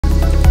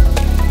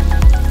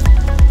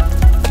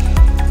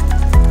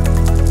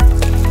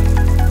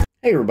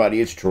Hey everybody,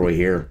 it's Troy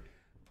here.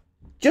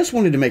 Just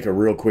wanted to make a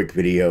real quick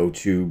video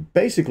to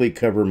basically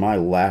cover my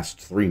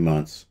last 3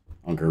 months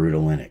on Garuda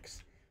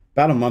Linux.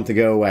 About a month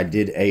ago, I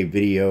did a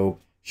video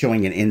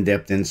showing an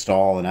in-depth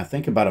install, and I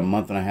think about a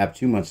month and a half,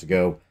 2 months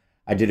ago,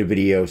 I did a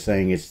video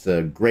saying it's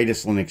the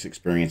greatest Linux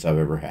experience I've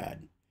ever had.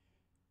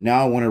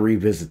 Now I want to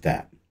revisit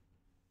that.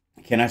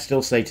 Can I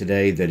still say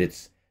today that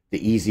it's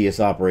the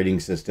easiest operating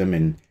system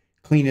and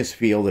cleanest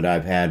feel that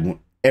I've had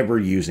ever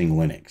using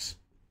Linux?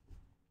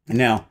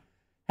 Now,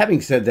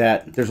 having said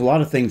that, there's a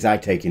lot of things I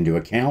take into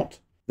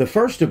account. The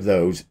first of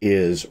those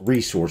is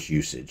resource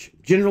usage.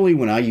 Generally,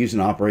 when I use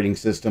an operating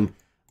system,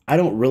 I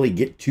don't really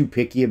get too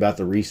picky about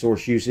the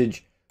resource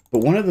usage.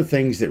 But one of the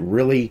things that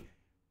really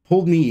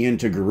pulled me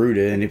into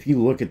Garuda, and if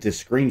you look at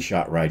this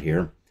screenshot right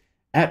here,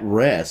 at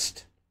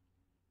rest,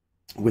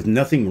 with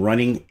nothing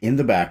running in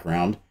the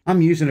background,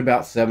 I'm using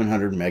about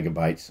 700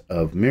 megabytes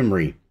of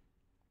memory,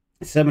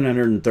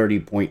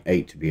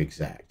 730.8 to be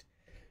exact.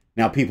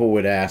 Now, people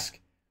would ask,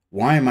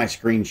 why am I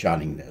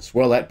screenshotting this?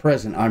 Well, at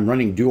present, I'm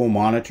running dual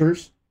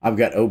monitors. I've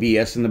got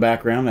OBS in the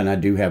background, and I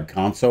do have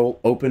console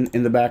open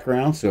in the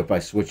background. So if I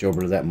switch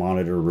over to that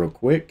monitor real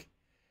quick,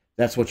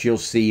 that's what you'll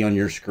see on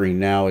your screen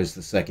now is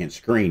the second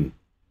screen.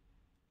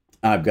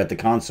 I've got the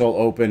console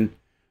open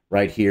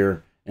right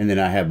here, and then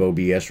I have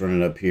OBS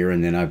running up here,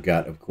 and then I've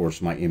got, of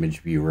course, my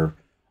image viewer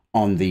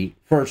on the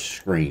first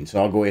screen.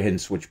 So I'll go ahead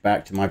and switch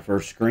back to my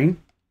first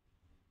screen.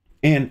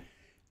 And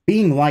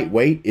being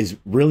lightweight is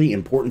really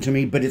important to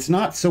me, but it's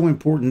not so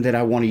important that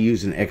I want to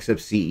use an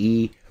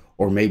XFCE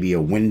or maybe a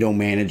window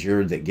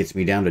manager that gets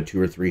me down to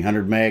 200 or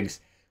 300 megs,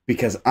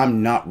 because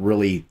I'm not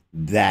really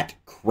that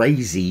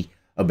crazy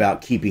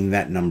about keeping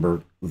that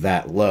number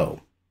that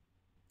low.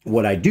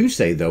 What I do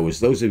say, though, is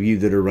those of you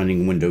that are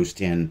running Windows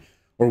 10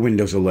 or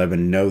Windows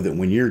 11 know that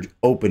when you're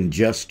open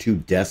just to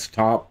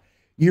desktop,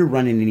 you're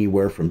running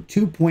anywhere from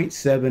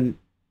 2.7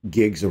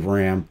 gigs of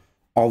RAM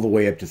all the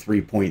way up to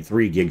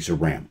 3.3 gigs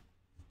of RAM.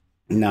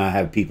 Now, I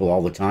have people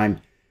all the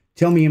time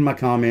tell me in my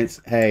comments,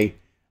 hey,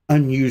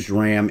 unused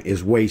RAM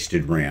is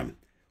wasted RAM.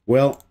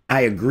 Well,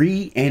 I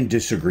agree and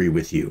disagree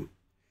with you.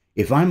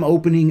 If I'm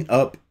opening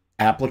up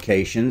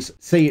applications,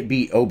 say it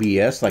be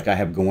OBS like I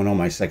have going on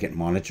my second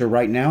monitor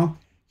right now,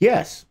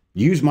 yes,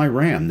 use my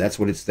RAM. That's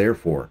what it's there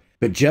for.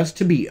 But just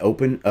to be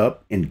open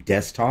up in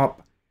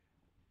desktop,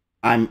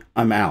 I'm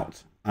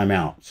out. I'm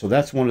out. So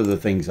that's one of the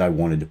things I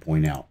wanted to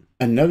point out.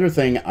 Another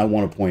thing I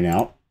want to point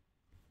out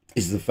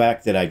is the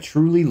fact that I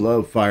truly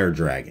love Fire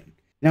Dragon.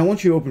 Now,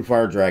 once you open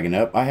Fire Dragon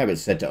up, I have it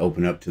set to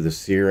open up to the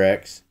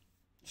CRX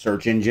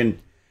search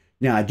engine.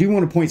 Now, I do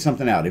want to point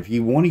something out. If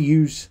you want to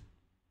use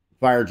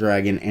Fire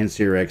Dragon and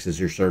CRX as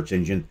your search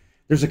engine,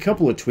 there's a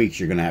couple of tweaks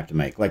you're going to have to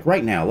make. Like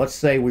right now, let's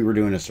say we were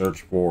doing a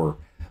search for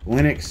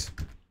Linux,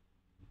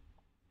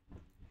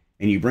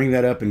 and you bring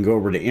that up and go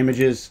over to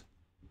images.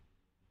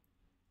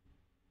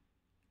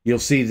 You'll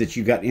see that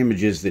you got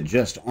images that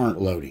just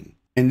aren't loading.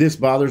 And this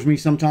bothers me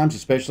sometimes,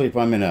 especially if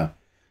I'm in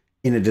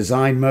a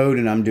design mode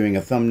and I'm doing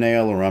a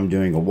thumbnail or I'm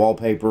doing a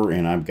wallpaper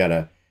and I've got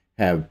to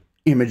have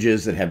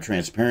images that have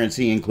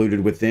transparency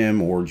included with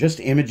them, or just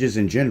images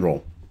in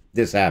general.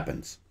 This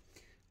happens.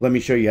 Let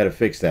me show you how to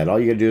fix that. All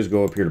you got to do is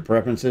go up here to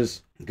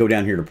Preferences, go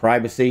down here to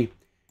Privacy,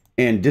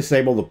 and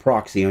disable the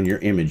proxy on your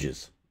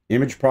images.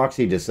 Image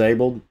proxy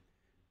disabled.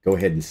 Go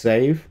ahead and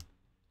save.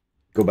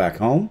 Go back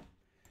home.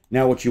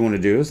 Now what you want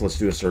to do is, let's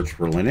do a search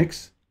for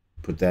Linux.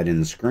 Put that in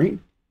the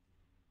screen.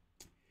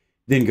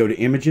 Then go to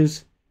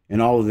Images,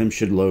 and all of them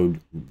should load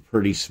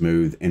pretty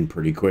smooth and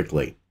pretty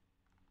quickly.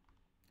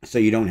 So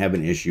you don't have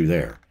an issue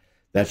there.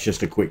 That's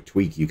just a quick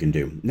tweak you can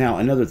do. Now,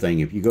 another thing,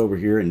 if you go over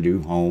here and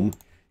do Home,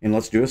 and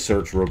let's do a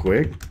search real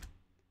quick.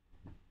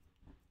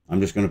 I'm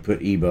just going to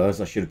put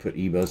eBuzz. I should have put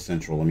eBuzz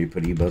Central. Let me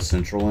put eBuzz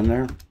Central in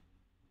there.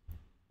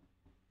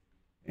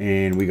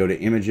 And we go to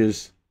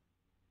Images.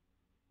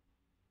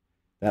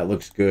 That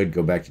looks good.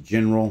 Go back to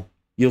General.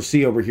 You'll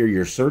see over here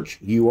your search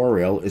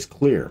URL is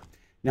clear.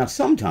 Now,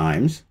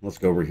 sometimes, let's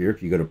go over here.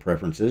 If you go to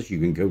Preferences, you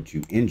can go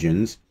to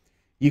Engines.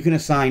 You can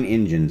assign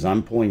engines.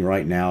 I'm pulling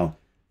right now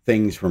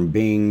things from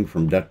Bing,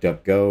 from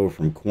DuckDuckGo,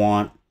 from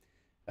Quant.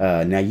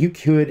 Now, you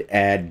could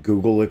add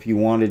Google if you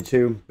wanted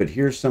to, but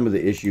here's some of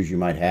the issues you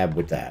might have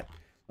with that.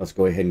 Let's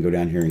go ahead and go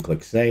down here and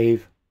click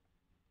Save.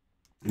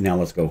 Now,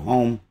 let's go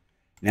Home.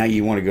 Now,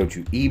 you want to go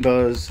to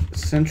eBuzz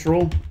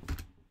Central.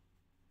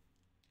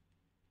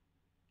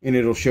 And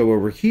it'll show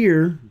over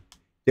here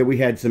that we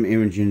had some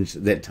engines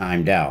that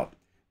timed out.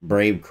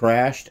 Brave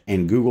crashed,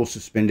 and Google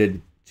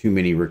suspended too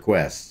many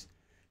requests.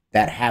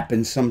 That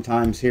happens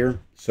sometimes here.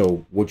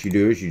 So what you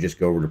do is you just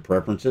go over to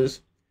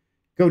Preferences,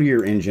 go to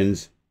your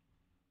engines,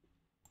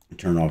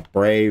 turn off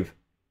Brave,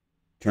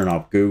 turn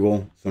off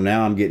Google. So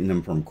now I'm getting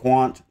them from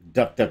Quant,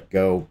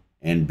 DuckDuckGo,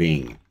 and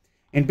Bing.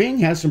 And Bing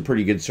has some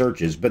pretty good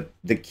searches, but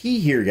the key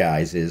here,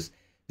 guys, is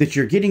that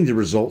you're getting the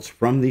results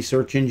from these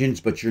search engines,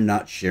 but you're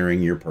not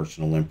sharing your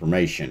personal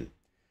information.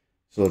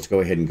 So let's go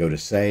ahead and go to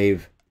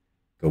Save.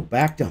 Go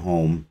back to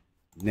Home.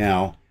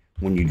 Now,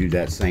 when you do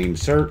that same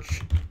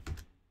search,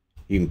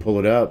 you can pull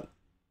it up,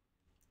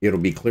 it'll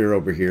be clear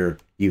over here.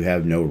 You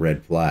have no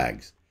red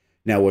flags.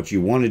 Now, what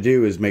you want to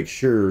do is make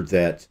sure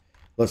that,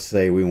 let's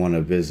say we want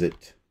to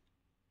visit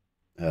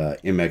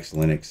MX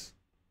Linux.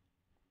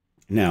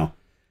 Now,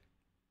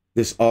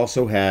 this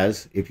also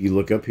has, if you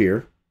look up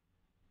here,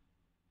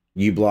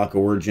 uBlock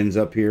origins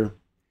up here.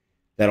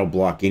 That'll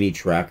block any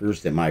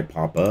trackers that might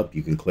pop up.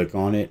 You can click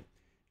on it,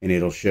 and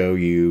it'll show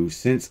you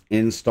since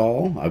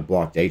install. I've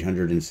blocked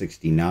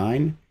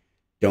 869.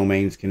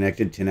 Domains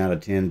connected, 10 out of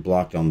 10.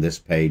 Blocked on this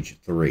page,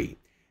 3.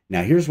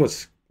 Now, here's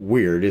what's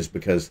weird is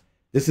because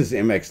this is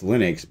MX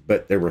Linux,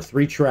 but there were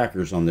 3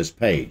 trackers on this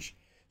page.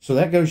 So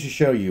that goes to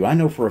show you, I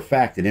know for a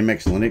fact that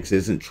MX Linux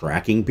isn't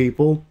tracking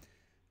people,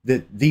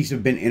 that these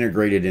have been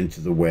integrated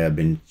into the web,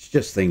 and it's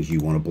just things you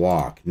want to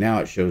block. Now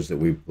it shows that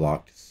we've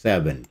blocked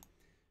 7.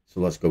 So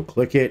let's go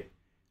click it.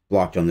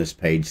 Blocked on this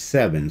page,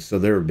 7. So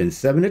there have been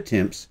 7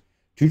 attempts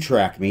to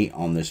track me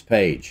on this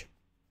page.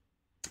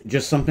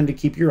 Just something to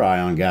keep your eye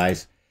on,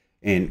 guys,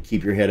 and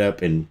keep your head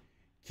up and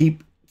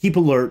keep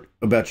alert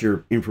about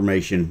your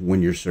information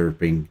when you're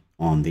surfing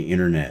on the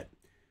internet.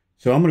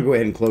 So I'm going to go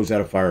ahead and close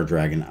out of Fire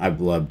Dragon.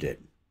 I've loved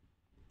it.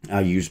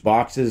 I use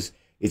boxes.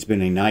 It's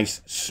been a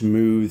nice,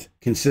 smooth,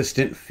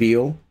 consistent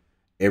feel.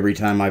 Every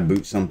time I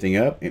boot something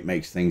up, it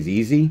makes things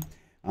easy.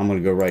 I'm going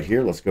to go right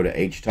here. Let's go to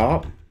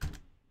HTOP.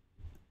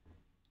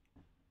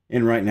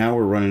 And right now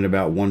we're running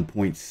about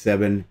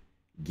 1.7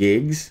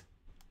 gigs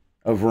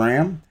of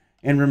RAM.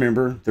 And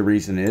remember, the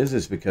reason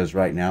is because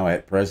right now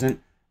at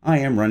present, I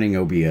am running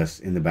OBS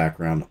in the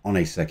background on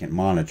a second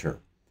monitor.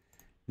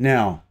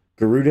 Now,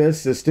 Garuda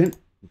Assistant,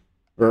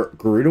 or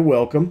Garuda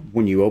Welcome,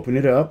 when you open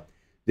it up,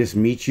 this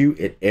meets you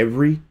at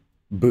every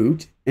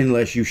boot.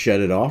 Unless you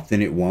shut it off,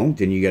 then it won't.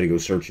 Then you got to go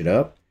search it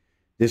up.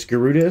 This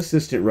Garuda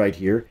Assistant right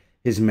here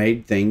has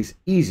made things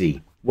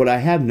easy. What I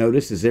have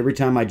noticed is every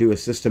time I do a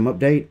system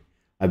update,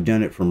 I've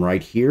done it from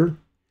right here.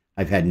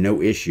 I've had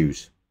no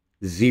issues.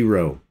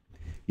 0.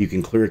 You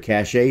can clear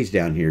caches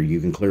down here. You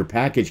can clear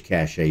package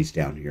caches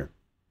down here.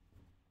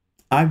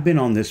 I've been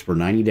on this for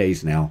 90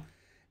 days now,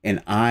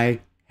 and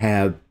I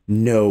have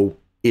no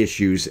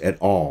issues at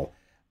all.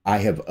 I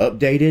have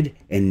updated,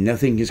 and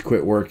nothing has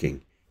quit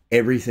working.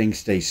 Everything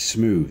stays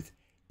smooth.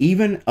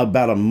 Even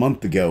about a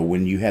month ago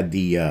when you had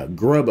the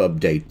Grub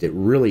update that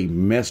really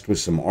messed with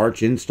some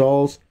Arch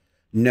installs,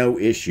 no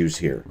issues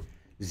here.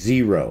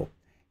 0.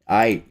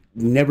 I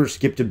never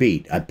skipped a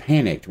beat. I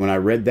panicked when I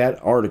read that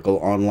article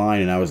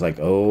online, and I was like,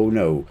 oh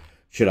no,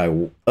 should I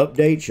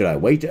update? Should I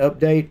wait to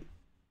update?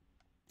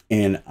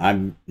 And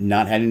I'm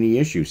not had any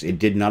issues. It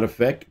did not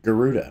affect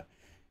Garuda.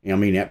 I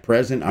mean, at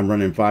present, I'm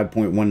running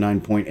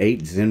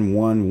 5.19.8 Zen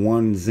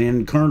 1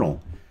 Zen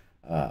kernel.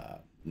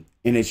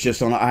 And it's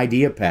just on an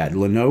IdeaPad,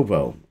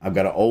 Lenovo. I've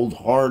got an old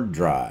hard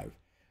drive,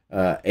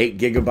 8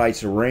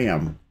 gigabytes of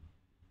RAM.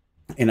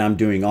 And I'm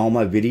doing all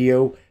my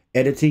video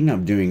editing.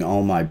 I'm doing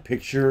all my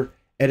picture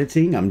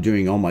editing. I'm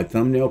doing all my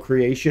thumbnail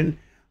creation.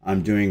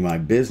 I'm doing my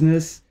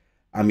business.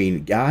 I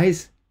mean,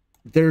 guys,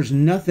 there's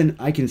nothing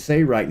I can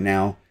say right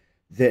now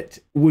that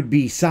would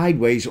be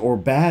sideways or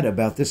bad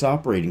about this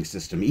operating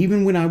system.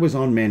 Even when I was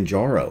on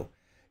Manjaro,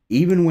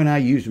 even when I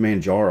used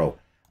Manjaro,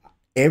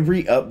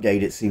 every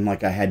update, it seemed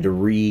like I had to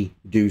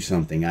redo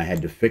something. I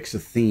had to fix a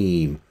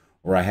theme,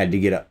 or I had to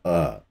get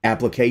a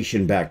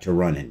application back to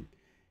running.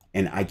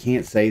 And I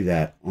can't say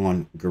that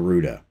on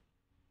Garuda.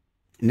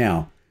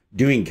 Now,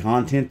 doing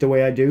content the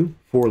way I do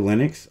for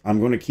Linux, I'm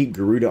going to keep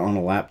Garuda on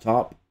a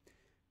laptop.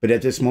 But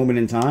at this moment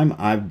in time,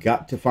 I've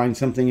got to find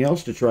something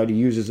else to try to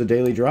use as a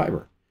daily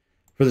driver.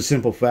 For the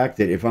simple fact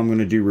that if I'm going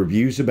to do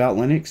reviews about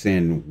Linux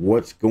and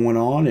what's going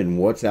on and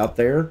what's out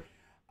there,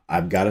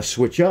 I've got to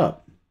switch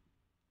up.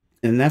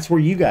 And that's where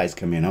you guys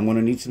come in. I'm going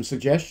to need some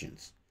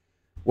suggestions.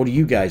 What do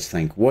you guys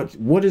think?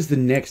 What is the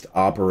next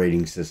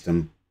operating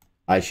system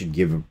I should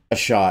give a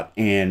shot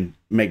and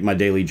make my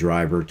daily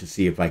driver to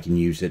see if I can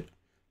use it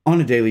on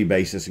a daily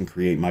basis and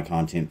create my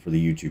content for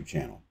the YouTube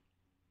channel?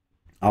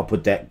 I'll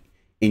put that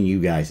in you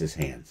guys'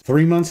 hands.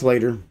 3 months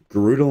later,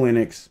 Garuda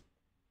Linux,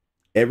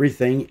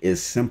 everything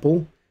is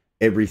simple.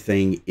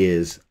 Everything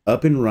is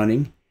up and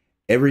running.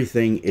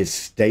 Everything is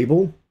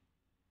stable.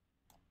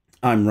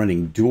 I'm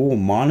running dual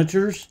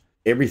monitors.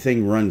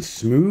 Everything runs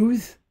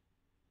smooth.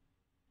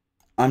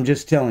 I'm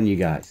just telling you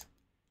guys,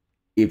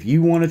 if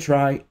you want to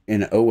try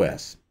an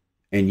OS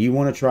and you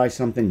want to try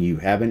something you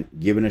haven't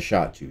given a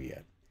shot to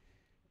yet,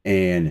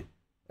 and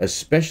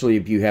especially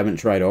if you haven't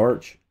tried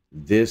Arch,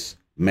 this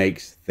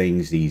makes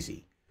things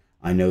easy.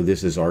 I know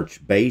this is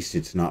Arch based.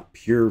 It's not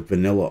pure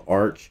vanilla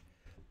Arch,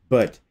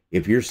 but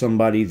if you're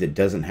somebody that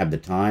doesn't have the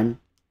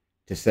time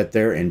to sit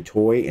there and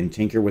toy and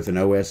tinker with an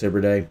OS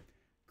every day,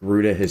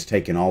 Garuda has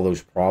taken all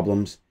those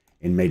problems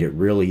and made it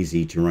real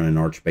easy to run an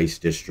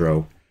Arch-based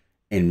distro,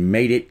 and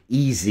made it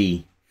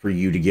easy for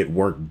you to get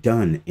work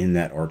done in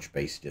that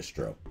Arch-based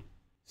distro.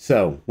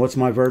 So, what's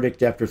my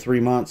verdict after 3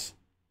 months?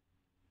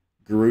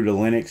 Garuda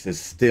Linux is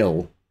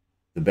still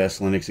the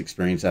best Linux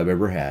experience I've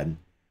ever had.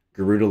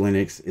 Garuda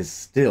Linux is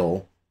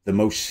still the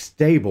most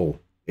stable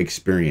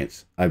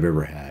experience I've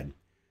ever had.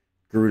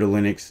 Garuda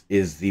Linux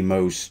is the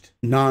most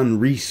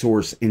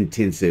non-resource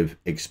intensive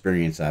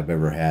experience I've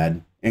ever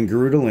had. And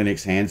Garuda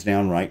Linux, hands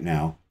down right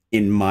now,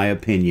 in my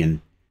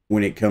opinion,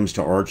 when it comes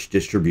to Arch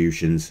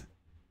distributions,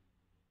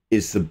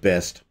 is the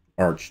best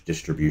Arch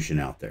distribution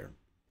out there.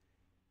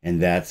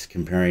 And that's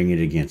comparing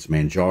it against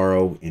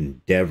Manjaro,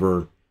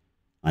 Endeavor.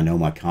 I know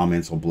my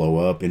comments will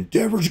blow up.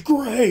 Endeavor's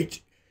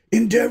great!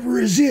 Endeavor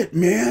is it,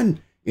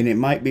 man! And it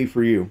might be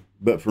for you,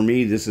 but for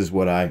me, this is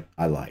what I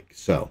like.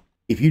 So,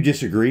 if you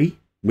disagree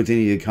with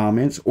any of the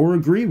comments or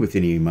agree with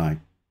any of my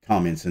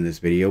comments in this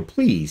video,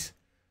 please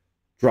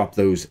drop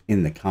those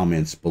in the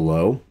comments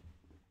below.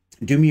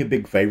 Do me a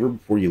big favor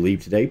before you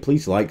leave today.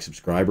 Please like,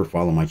 subscribe, or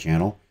follow my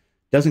channel.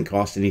 Doesn't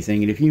cost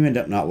anything, and if you end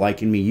up not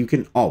liking me, you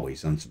can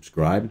always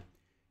unsubscribe.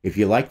 If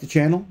you like the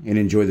channel and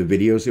enjoy the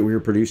videos that we are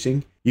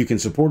producing, you can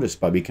support us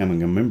by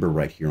becoming a member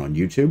right here on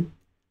YouTube,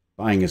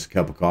 buying us a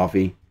cup of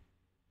coffee,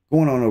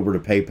 going on over to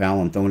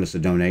PayPal and throwing us a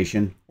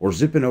donation, or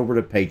zipping over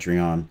to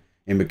Patreon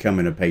and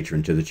becoming a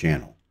patron to the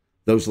channel.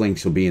 Those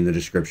links will be in the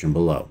description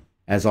below.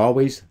 As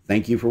always,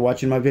 thank you for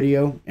watching my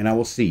video, and I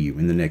will see you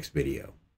in the next video.